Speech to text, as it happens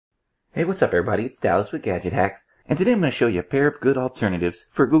Hey, what's up everybody? It's Dallas with Gadget Hacks, and today I'm going to show you a pair of good alternatives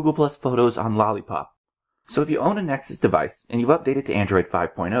for Google Plus Photos on Lollipop. So if you own a Nexus device and you've updated to Android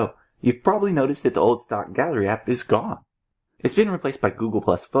 5.0, you've probably noticed that the old stock Gallery app is gone. It's been replaced by Google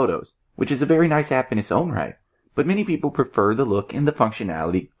Plus Photos, which is a very nice app in its own right, but many people prefer the look and the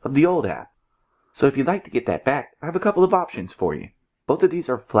functionality of the old app. So if you'd like to get that back, I have a couple of options for you. Both of these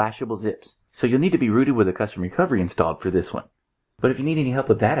are flashable zips, so you'll need to be rooted with a custom recovery installed for this one. But if you need any help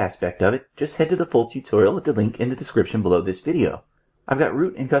with that aspect of it, just head to the full tutorial at the link in the description below this video. I've got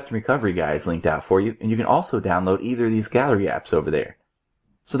root and custom recovery guides linked out for you, and you can also download either of these gallery apps over there.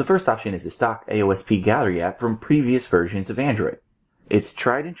 So the first option is the stock AOSP Gallery app from previous versions of Android. It's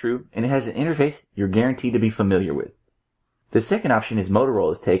tried and true, and it has an interface you're guaranteed to be familiar with. The second option is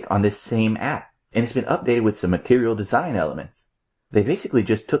Motorola's take on this same app, and it's been updated with some material design elements. They basically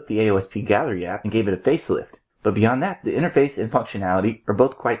just took the AOSP Gallery app and gave it a facelift. But beyond that, the interface and functionality are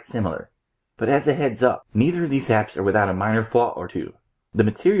both quite similar. But as a heads up, neither of these apps are without a minor flaw or two. The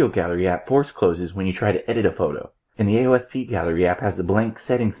Material Gallery app force closes when you try to edit a photo, and the AOSP Gallery app has a blank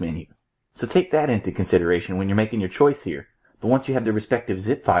settings menu. So take that into consideration when you're making your choice here. But once you have the respective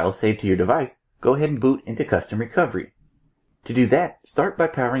zip files saved to your device, go ahead and boot into custom recovery. To do that, start by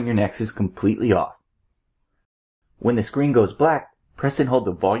powering your Nexus completely off. When the screen goes black, press and hold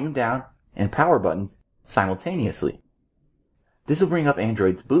the volume down and power buttons simultaneously. This will bring up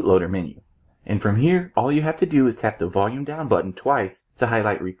Android's bootloader menu, and from here all you have to do is tap the volume down button twice to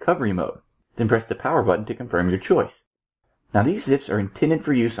highlight recovery mode, then press the power button to confirm your choice. Now these zips are intended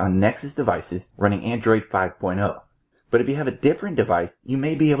for use on Nexus devices running Android 5.0, but if you have a different device you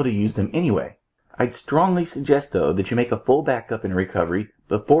may be able to use them anyway. I'd strongly suggest though that you make a full backup and recovery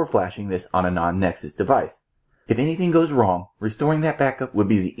before flashing this on a non-Nexus device. If anything goes wrong, restoring that backup would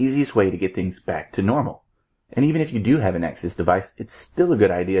be the easiest way to get things back to normal. And even if you do have a Nexus device, it's still a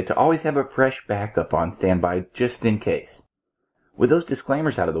good idea to always have a fresh backup on standby just in case. With those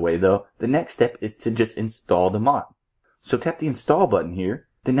disclaimers out of the way though, the next step is to just install the mod. So tap the install button here,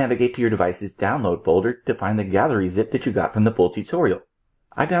 then navigate to your device's download folder to find the gallery zip that you got from the full tutorial.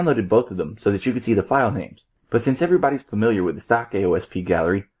 I downloaded both of them so that you can see the file names, but since everybody's familiar with the stock AOSP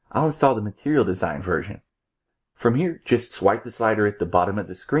Gallery, I'll install the material design version. From here, just swipe the slider at the bottom of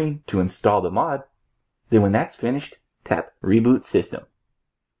the screen to install the mod. Then when that's finished, tap Reboot System.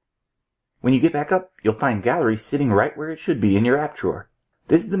 When you get back up, you'll find Gallery sitting right where it should be in your app drawer.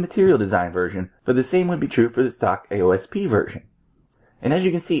 This is the material design version, but the same would be true for the stock AOSP version. And as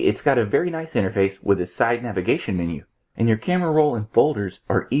you can see, it's got a very nice interface with a side navigation menu, and your camera roll and folders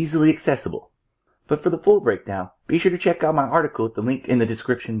are easily accessible. But for the full breakdown, be sure to check out my article at the link in the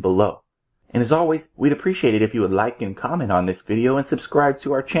description below. And as always, we'd appreciate it if you would like and comment on this video and subscribe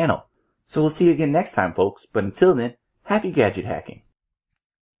to our channel. So we'll see you again next time, folks, but until then, happy gadget hacking.